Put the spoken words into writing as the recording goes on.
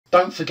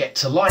Don't forget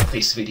to like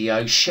this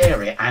video,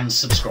 share it and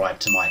subscribe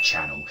to my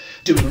channel.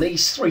 Doing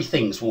these 3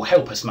 things will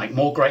help us make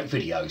more great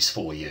videos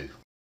for you.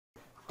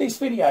 This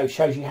video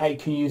shows you how you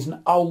can use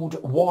an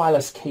old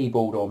wireless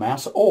keyboard or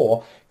mouse,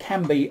 or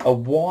can be a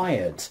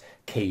wired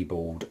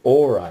keyboard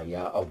or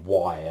a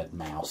wired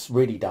mouse.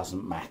 Really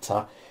doesn't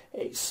matter.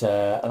 It's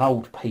an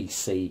old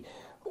PC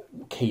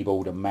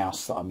keyboard and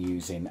mouse that I'm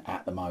using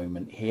at the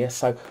moment here.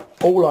 So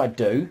all I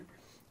do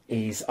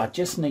is I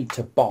just need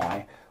to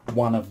buy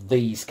one of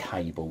these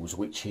cables,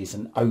 which is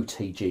an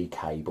OTG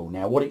cable.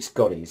 Now what it's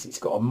got is it's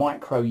got a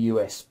micro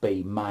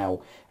USB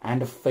male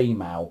and a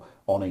female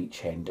on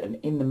each end, and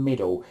in the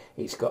middle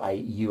it's got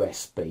a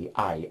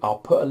USB-A. I'll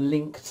put a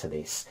link to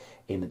this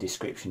in the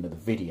description of the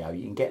video.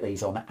 You can get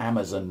these on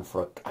Amazon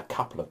for a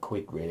couple of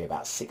quid, really,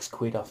 about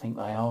 £6 I think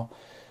they are.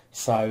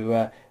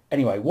 So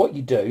anyway, what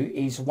you do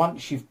is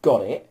once you've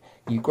got it,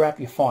 you grab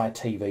your Fire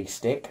TV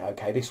stick.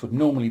 Okay, this would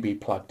normally be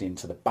plugged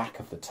into the back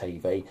of the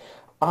TV.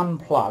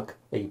 Unplug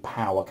the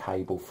power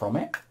cable from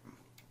it,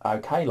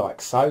 okay, like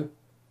so,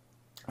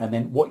 and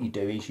then what you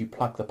do is you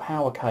plug the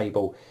power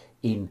cable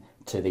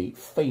into the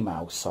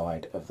female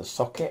side of the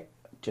socket,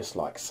 just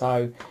like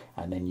so,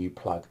 and then you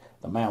plug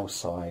the male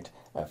side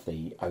of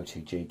the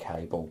OTG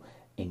cable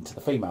into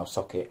the female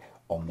socket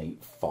on the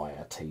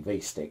Fire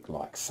TV stick,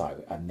 like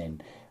so, and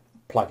then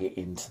plug it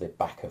into the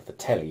back of the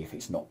telly if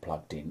it's not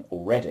plugged in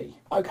already.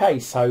 Okay,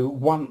 so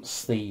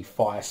once the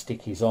Fire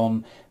Stick is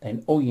on,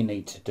 then all you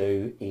need to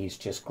do is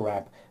just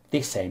grab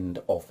this end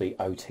of the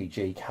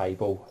OTG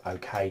cable,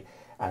 okay,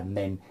 and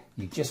then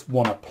you just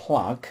want to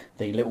plug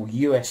the little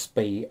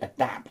USB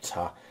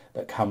adapter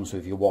that comes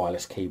with your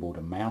wireless keyboard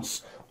and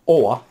mouse,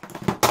 or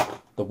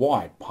the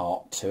wired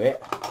part to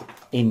it,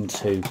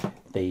 into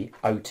the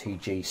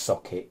OTG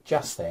socket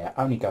just there.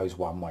 Only goes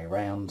one way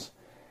round.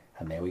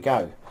 And there we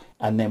go.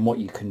 And then what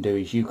you can do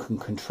is you can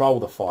control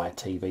the Fire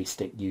TV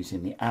stick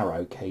using the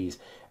arrow keys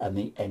and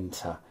the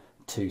enter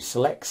to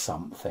select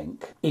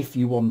something. If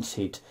you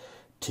wanted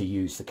to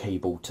use the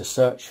keyboard to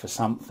search for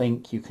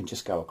something, you can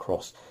just go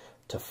across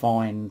to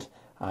find,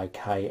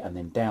 okay, and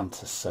then down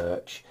to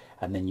search,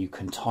 and then you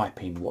can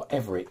type in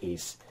whatever it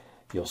is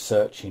you're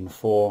searching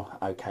for,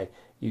 okay.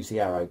 Use the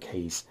arrow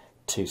keys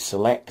to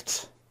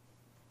select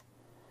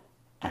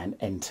and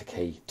enter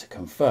key to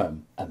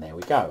confirm, and there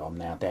we go. I'm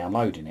now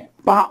downloading it.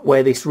 But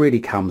where this really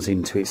comes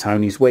into its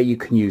own is where you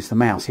can use the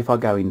mouse. If I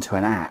go into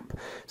an app,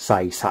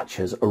 say such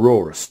as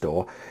Aurora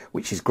Store,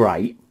 which is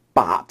great,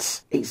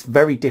 but it's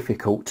very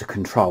difficult to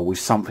control with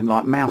something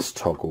like mouse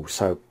toggle.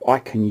 So I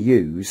can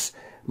use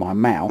my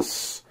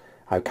mouse,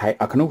 okay.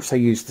 I can also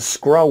use the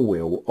scroll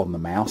wheel on the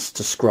mouse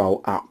to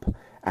scroll up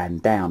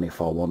and down if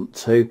I want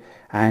to,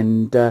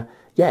 and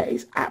yeah,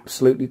 it's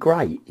absolutely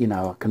great. You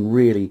know, I can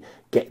really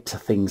get to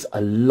things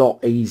a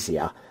lot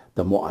easier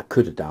than what I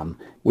could have done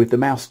with the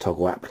mouse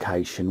toggle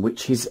application,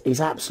 which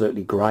is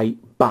absolutely great,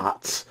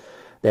 but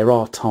there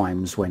are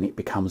times when it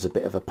becomes a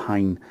bit of a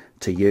pain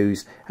to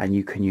use and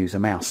you can use a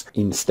mouse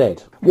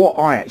instead. What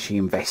I actually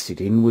invested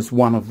in was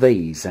one of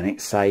these, and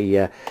it's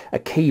a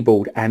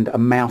keyboard and a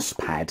mouse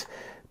pad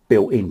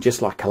built in,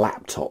 just like a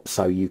laptop,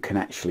 so you can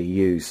actually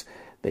use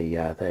the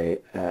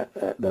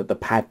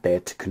pad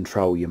there to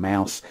control your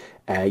mouse.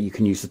 You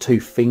can use the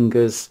 2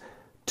 fingers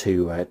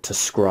to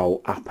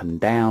scroll up and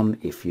down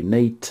if you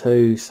need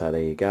to. So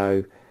there you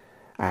go,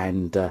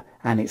 and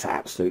it's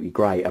absolutely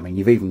great. I mean,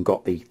 you've even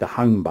got the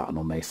home button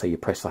on there, so you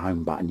press the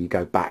home button, you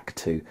go back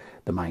to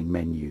the main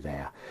menu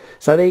there.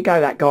 So there you go.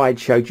 That guide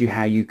showed you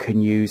how you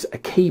can use a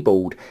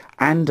keyboard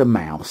and a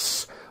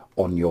mouse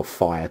on your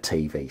Fire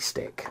TV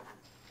stick.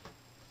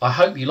 I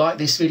hope you liked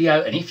this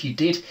video, and if you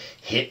did,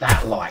 hit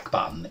that like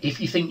button. If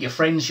you think your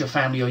friends, your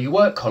family or your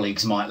work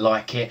colleagues might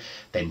like it,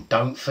 then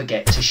don't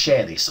forget to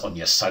share this on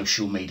your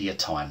social media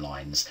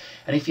timelines.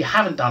 And if you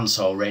haven't done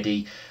so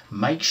already,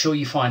 make sure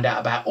you find out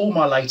about all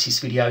my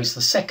latest videos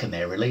the second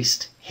they're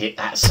released. Hit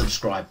that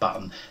subscribe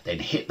button, then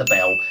hit the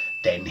bell,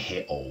 then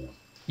hit all.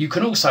 You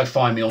can also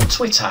find me on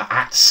Twitter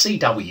at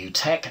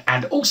CWTech,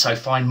 and also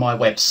find my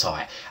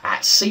website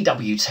at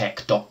cwtech.co.uk.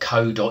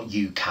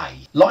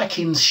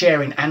 Liking,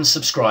 sharing and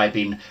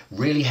subscribing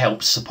really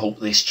helps support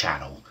this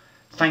channel.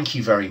 Thank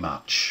you very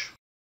much.